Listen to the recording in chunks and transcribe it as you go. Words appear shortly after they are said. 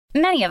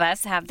Many of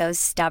us have those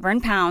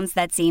stubborn pounds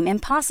that seem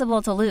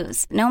impossible to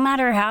lose, no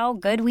matter how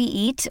good we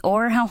eat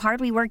or how hard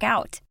we work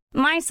out.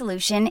 My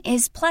solution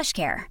is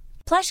PlushCare.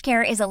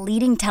 PlushCare is a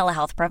leading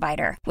telehealth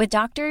provider with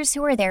doctors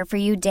who are there for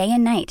you day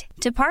and night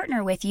to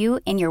partner with you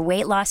in your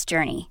weight loss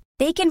journey.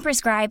 They can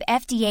prescribe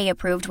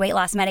FDA-approved weight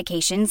loss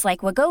medications like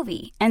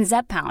Wegovy and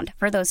Zepbound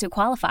for those who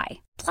qualify.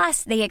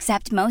 Plus, they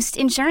accept most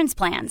insurance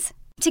plans.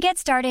 To get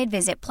started,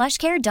 visit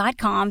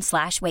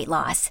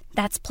plushcare.com/weightloss.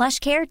 That's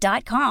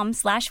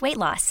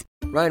plushcare.com/weightloss.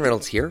 Ryan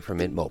Reynolds here from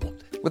Mint Mobile.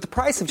 With the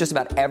price of just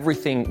about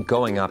everything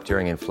going up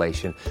during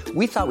inflation,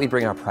 we thought we'd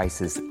bring our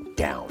prices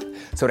down.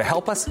 So to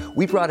help us,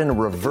 we brought in a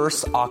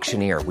reverse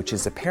auctioneer, which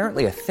is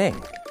apparently a thing.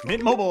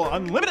 Mint Mobile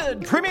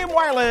Unlimited Premium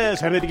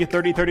Wireless. How to get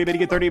 30, 30, bit to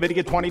get 30, bit to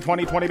get 20,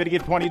 20, 20, bit to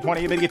get 20,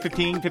 20, bit to get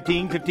 15,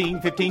 15,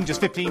 15, 15,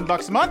 just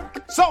 $15 a month?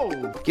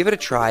 Sold! Give it a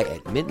try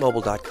at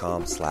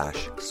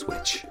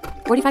mintmobile.com/switch.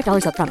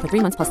 $45 up front for 3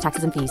 months plus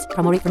taxes and fees.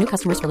 Promo rate for new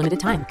customers for limited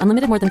time.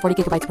 Unlimited more than 40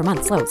 gigabytes per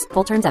month. Slows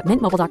full terms at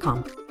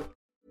mintmobile.com.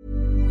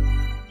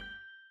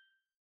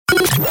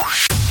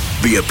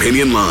 The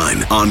Opinion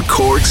Line on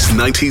Cork's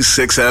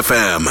 96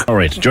 FM. All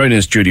right, joined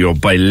in studio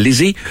by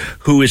Lizzie,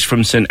 who is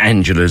from St.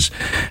 Angela's,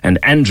 and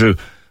Andrew,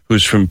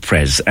 who's from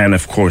Prez. And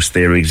of course,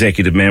 they're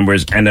executive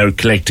members and are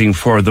collecting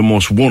for the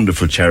most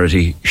wonderful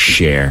charity,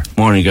 S.H.A.R.E.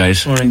 Morning,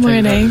 guys.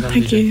 Morning.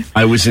 Thank you.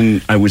 I was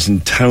in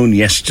town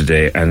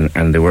yesterday,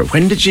 and they were.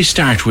 When did you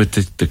start with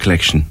the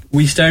collection?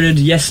 We started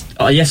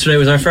yesterday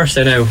was our first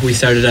day. Now we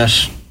started at.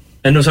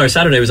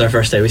 Saturday was our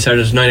first day. We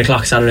started at 9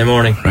 o'clock Saturday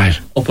morning. Right.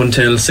 Up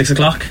until 6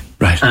 o'clock.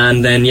 Right.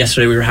 And then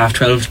yesterday we were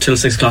 12:30 till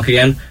 6 o'clock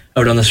again,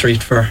 out on the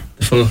street for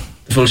the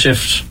full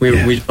shift.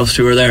 We us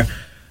two were there.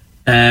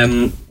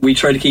 We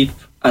try to keep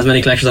as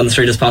many collectors on the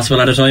street as possible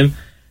at a time,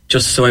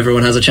 just so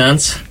everyone has a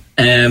chance.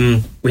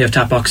 We have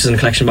tap boxes and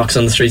collection boxes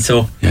on the street,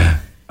 so yeah.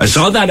 I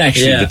saw that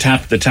actually, yeah.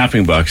 the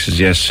tapping boxes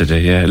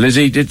yesterday, yeah.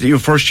 Lizzie, did your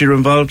first year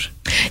involved?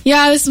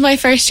 Yeah, this is my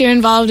first year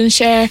involved in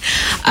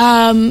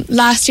S.H.A.R.E.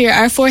 Last year,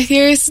 our fourth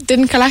years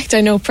didn't collect.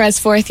 I know Prez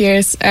fourth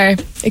years are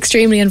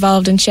extremely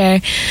involved in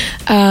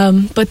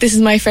S.H.A.R.E. But this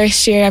is my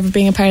first year ever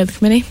being a part of the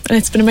committee, and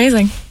it's been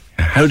amazing.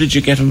 How did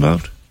you get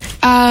involved?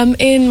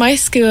 In my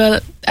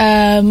school,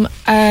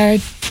 our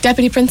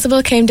deputy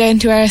principal came down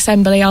to our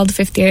assembly, all the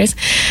fifth years,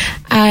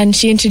 and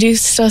she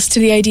introduced us to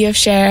the idea of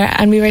S.H.A.R.E.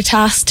 and we were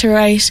tasked to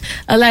write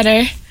a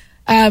letter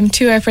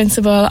to our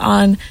principal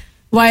on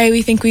why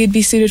we think we'd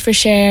be suited for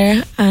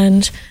S.H.A.R.E.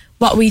 and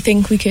what we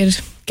think we could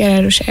get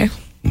out of S.H.A.R.E.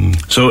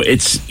 So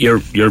it's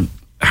you're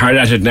hard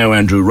at it now,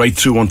 Andrew, right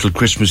through until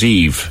Christmas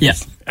Eve.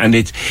 Yes. And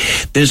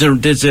there's a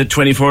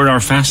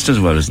 24-hour fast as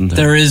well, isn't there?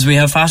 There is. We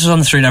have fasters on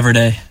the street every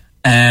day.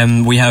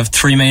 We have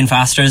 3 main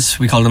fasters.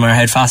 We call them our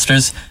head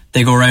fasters.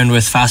 They go around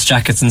with fast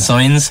jackets and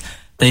signs.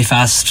 They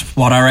fast.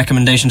 What our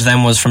recommendation to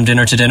them was from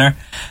dinner to dinner.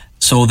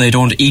 So they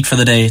don't eat for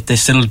the day. They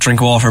still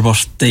drink water,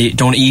 but they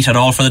don't eat at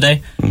all for the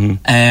day. Mm-hmm.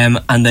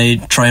 And they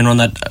try and run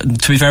that.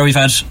 To be fair,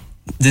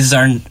 this is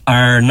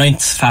our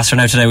 9th faster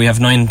now today. We have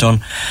 9 done.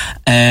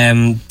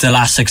 The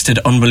last 6 did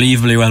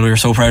unbelievably well. We were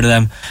so proud of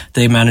them.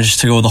 They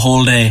managed to go the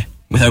whole day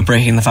without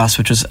breaking the fast,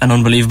 which was an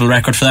unbelievable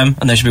record for them,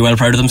 and they should be well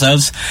proud of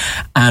themselves.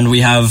 And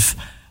we're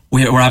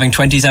having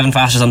 27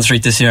 fasters on the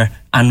street this year,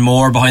 and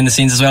more behind the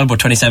scenes as well, but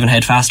 27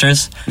 head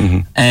fasters.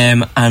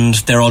 Mm-hmm. And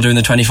they're all doing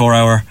the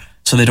 24-hour,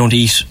 so they don't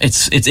eat.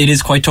 It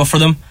is quite tough for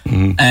them.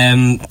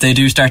 Mm-hmm. They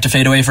do start to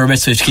fade away for a bit,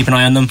 so we have to keep an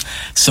eye on them.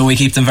 So we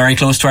keep them very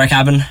close to our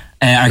cabin.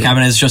 Our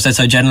cabin is just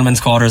outside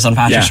Gentlemen's Quarters on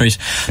Patrick Street.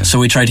 Yeah. So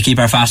we try to keep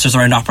our fasters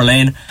around Opera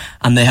Lane,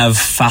 and they have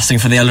fasting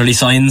for the elderly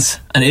signs.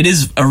 And it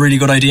is a really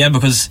good idea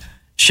because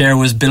S.H.A.R.E.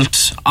 was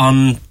built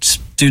on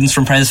students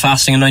from Prez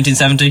fasting in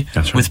 1970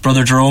 with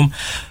Brother Jerome.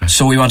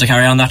 So we want to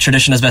carry on that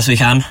tradition as best we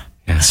can.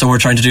 Yeah. So we're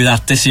trying to do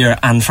that this year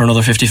and for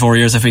another 54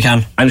 years if we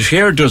can. And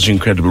S.H.A.R.E. does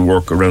incredible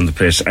work around the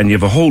place, and you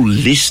have a whole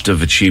list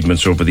of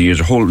achievements over the years,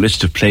 a whole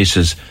list of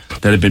places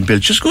that have been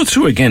built. Just go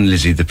through again,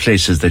 Lizzie, the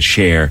places that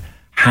S.H.A.R.E.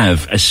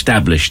 have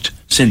established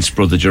since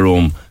Brother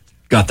Jerome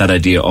got that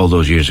idea all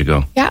those years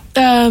ago. Yeah,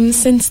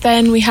 since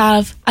then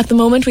at the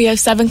moment we have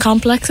 7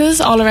 complexes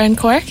all around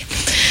Cork.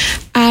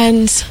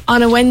 And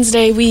on a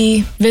Wednesday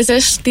we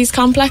visit these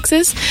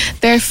complexes.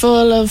 They're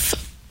full of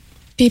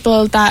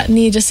people that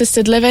need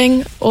assisted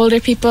living,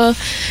 older people.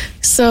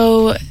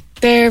 So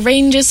there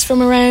ranges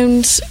from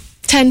around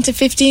 10 to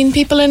 15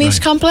 people in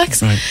each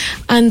complex. Right.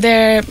 And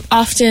they're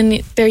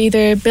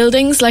either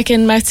buildings like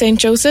in Mount St.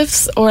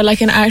 Joseph's or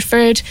like in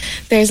Outford.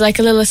 There's like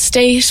a little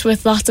estate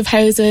with lots of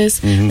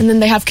houses, and then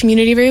they have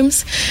community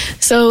rooms.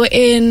 So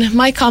in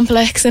my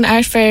complex in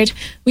Outford,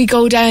 we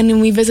go down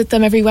and we visit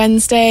them every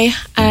Wednesday,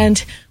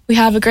 and we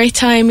have a great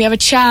time. We have a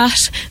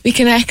chat. We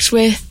connect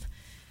with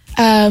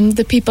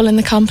the people in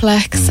the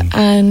complex,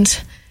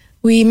 and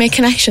we make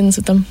connections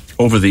with them.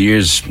 Over the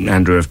years,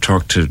 Andrew, I've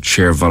talked to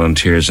S.H.A.R.E.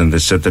 volunteers, and they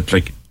said that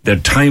like their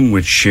time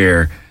with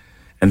S.H.A.R.E.,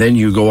 and then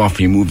you go off and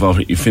you move off,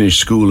 you finish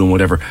school and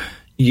whatever,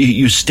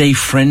 you stay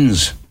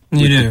friends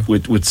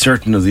with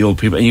certain of the old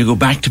people, and you go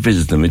back to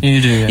visit them.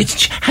 You do, yeah.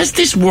 Has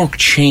this work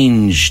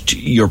changed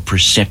your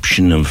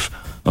perception of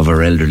of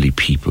our elderly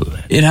people?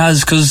 It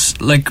has, because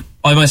like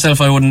I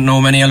myself, I wouldn't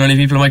know many elderly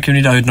people in my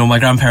community. I would know my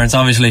grandparents,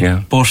 obviously,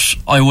 but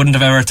I wouldn't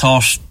have ever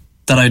thought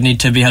that I'd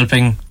need to be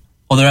helping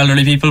other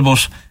elderly people.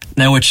 But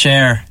now with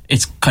S.H.A.R.E,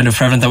 it's kind of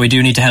prevalent that we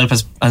do need to help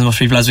as much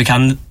people as we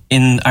can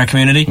in our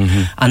community,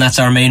 and that's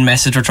our main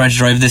message we're trying to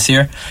drive this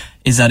year,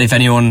 is that if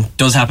anyone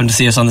does happen to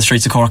see us on the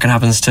streets of Cork and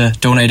happens to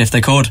donate if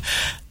they could,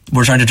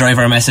 we're trying to drive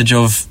our message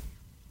of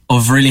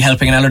really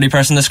helping an elderly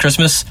person this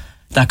Christmas.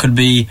 That could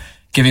be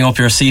giving up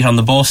your seat on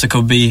the bus, it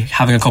could be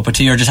having a cup of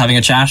tea or just having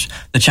a chat.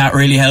 The chat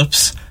really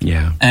helps.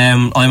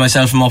 I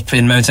myself am up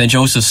in Mount St.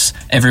 Joseph's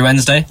every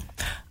Wednesday,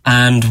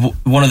 and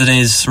one of the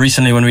days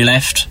recently when we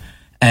left,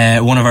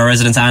 one of our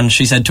residents, Anne,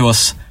 she said to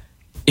us,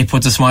 it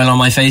puts a smile on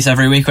my face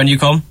every week when you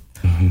come.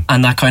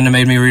 And that kind of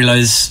made me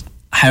realise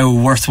how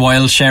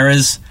worthwhile S.H.A.R.E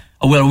is.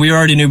 Well, we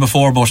already knew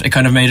before, but it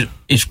kind of made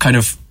it kind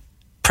of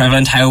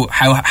prevalent how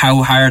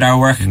hard our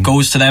work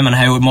goes to them and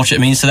how much it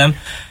means to them.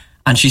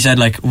 And she said,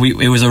 like,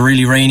 it was a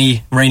really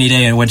rainy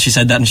day, and when she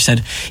said that, and she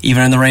said,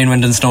 even in the rain,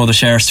 wind and snow, the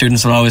S.H.A.R.E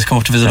students will always come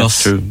up to visit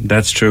us.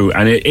 That's true.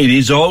 And it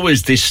is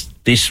always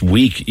this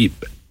week,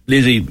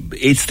 Lizzie,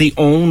 it's the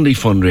only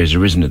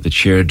fundraiser, isn't it, that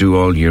S.H.A.R.E do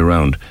all year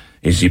round,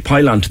 is you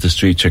pile onto the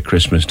streets at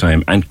Christmas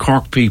time, and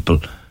Cork people,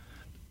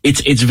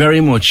 it's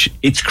very much,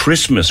 it's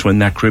Christmas when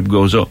that crib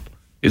goes up,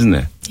 isn't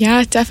it?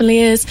 Yeah, it definitely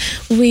is.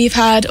 We've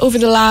had, over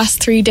the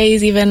last 3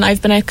 days even,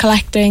 I've been out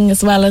collecting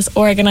as well as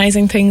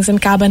organising things in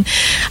cabin,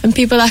 and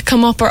people that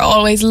come up are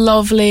always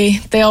lovely.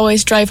 They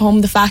always drive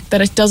home the fact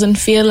that it doesn't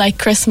feel like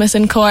Christmas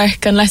in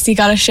Cork unless you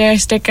got a S.H.A.R.E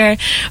sticker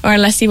or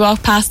unless you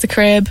walk past the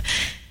crib.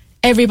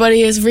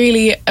 Everybody is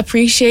really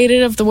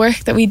appreciative of the work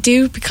that we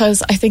do,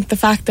 because I think the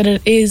fact that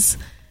it is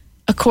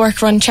a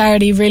Cork-run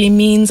charity really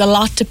means a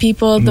lot to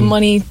people. The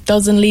money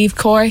doesn't leave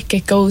Cork,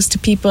 it goes to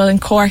people in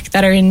Cork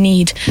that are in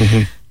need.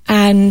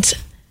 And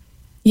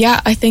yeah,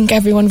 I think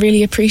everyone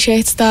really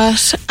appreciates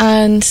that,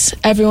 and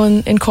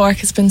everyone in Cork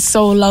has been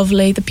so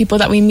lovely. The people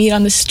that we meet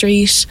on the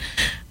street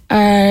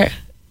they're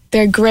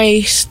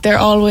great. They're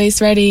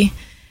always ready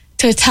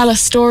to tell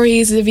us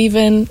stories.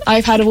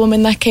 I've had a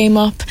woman that came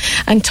up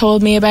and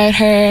told me about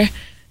her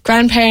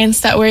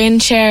grandparents that were in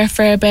S.H.A.R.E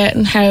for a bit,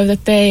 and how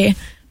that they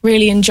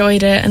really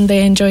enjoyed it and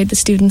they enjoyed the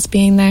students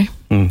being there.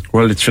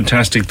 Well, it's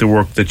fantastic the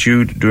work that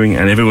you're doing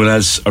and everyone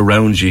else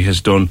around you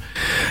has done.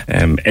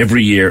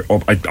 Every year,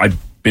 I've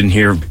been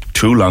here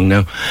too long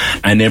now,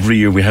 and every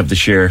year we have the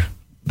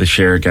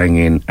S.H.A.R.E gang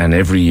in, and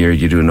every year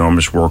you do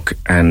enormous work,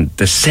 and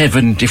the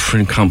 7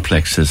 different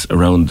complexes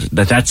around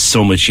that's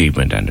some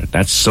achievement, Andrew.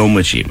 That's some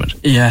achievement.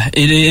 Yeah,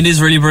 it is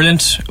really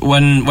brilliant.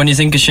 When you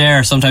think of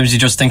S.H.A.R.E, sometimes you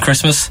just think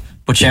Christmas,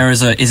 but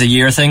S.H.A.R.E is a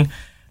year thing.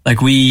 Like,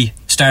 we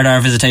start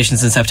our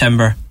visitations in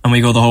September and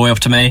we go the whole way up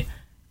to May,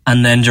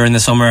 and then during the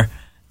summer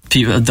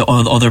the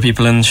other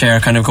people in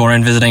S.H.A.R.E kind of go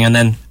around visiting, and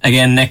then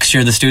again next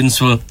year the students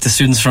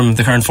from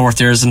the current 4th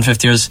years and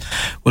 5th years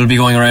will be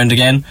going around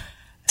again.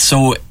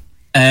 So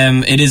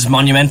it is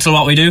monumental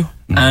what we do.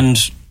 And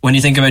when you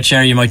think about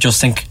S.H.A.R.E, you might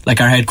just think,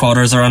 like, our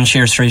headquarters are on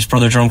Shear Street,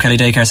 Brother Jerome Kelly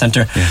Daycare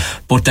Centre,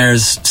 but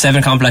there's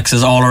 7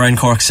 complexes all around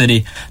Cork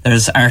City.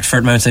 There's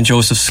Artford, Mount St.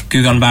 Joseph's,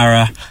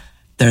 Gugan-Barra,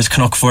 there's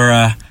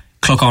Canuckfura,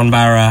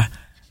 Clucon-Barra,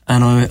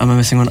 and am I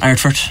missing one?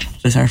 Artford?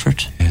 Is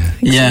Artford?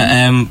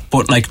 Yeah.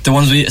 But like the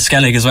ones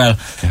Skellig as well.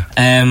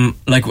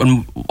 Like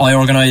when I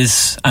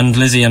organise, and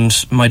Lizzie and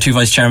my 2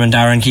 vice chairmen,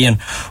 Darren and Keane,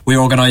 we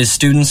organise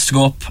students to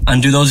go up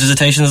and do those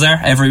visitations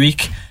there every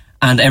week.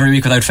 And every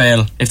week without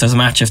fail, if there's a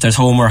match, if there's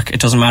homework, it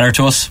doesn't matter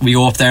to us. We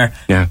go up there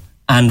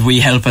and we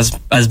help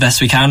as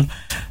best we can.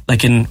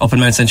 Like up in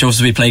Mount St.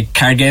 Joseph's, we play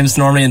card games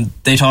normally, and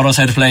they taught us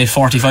how to play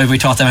 45. We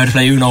taught them how to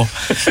play Uno,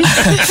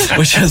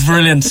 which was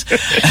brilliant.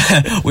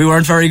 We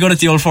weren't very good at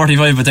the old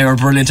 45, but they were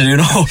brilliant at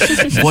Uno.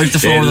 Wipe the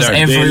floor with us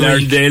every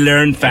week. They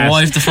learn fast.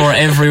 Wipe the floor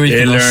every week.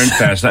 They learn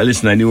fast. Now,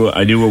 listen, I knew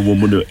a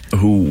woman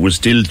who was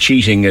still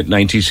cheating at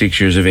 96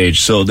 years of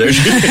age. So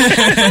there's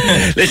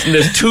listen,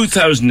 there's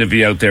 2,000 of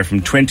you out there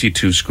from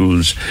 22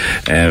 schools.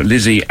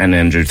 Lizzie and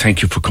Andrew,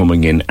 thank you for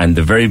coming in, and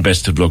the very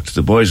best of luck to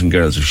the boys and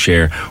girls of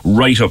S.H.A.R.E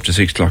right up to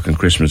 6 o'clock on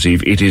Christmas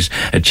Eve. It is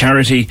a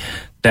charity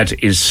that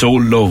is so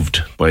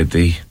loved by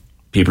the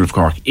people of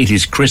Cork. It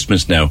is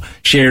Christmas now.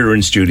 S.H.A.R.E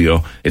in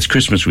studio. It's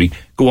Christmas week.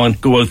 Go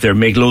out there,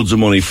 make loads of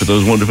money for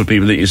those wonderful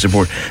people that you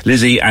support.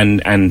 Lizzie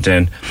and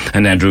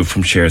Andrew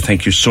from S.H.A.R.E,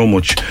 thank you so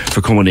much for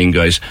coming in,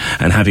 guys,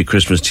 and happy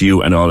Christmas to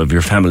you and all of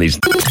your families.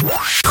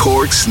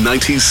 Cork's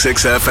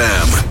 96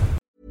 FM.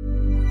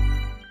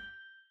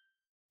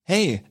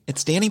 Hey,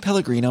 it's Danny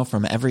Pellegrino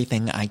from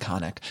Everything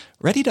Iconic.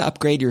 Ready to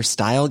upgrade your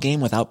style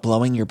game without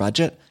blowing your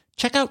budget?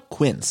 Check out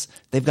Quince.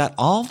 They've got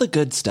all the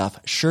good stuff,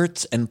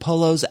 shirts and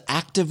polos,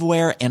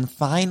 activewear, and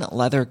fine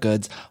leather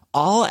goods,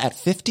 all at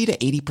 50 to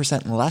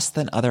 80% less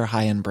than other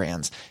high-end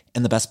brands.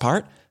 And the best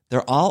part?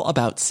 They're all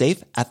about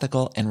safe,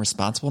 ethical, and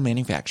responsible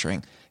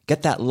manufacturing.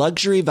 Get that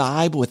luxury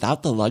vibe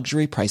without the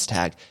luxury price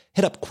tag.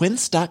 Hit up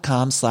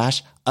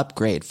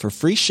quince.com/upgrade for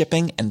free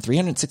shipping and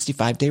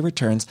 365-day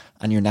returns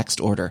on your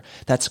next order.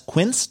 That's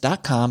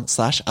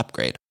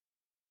quince.com/upgrade.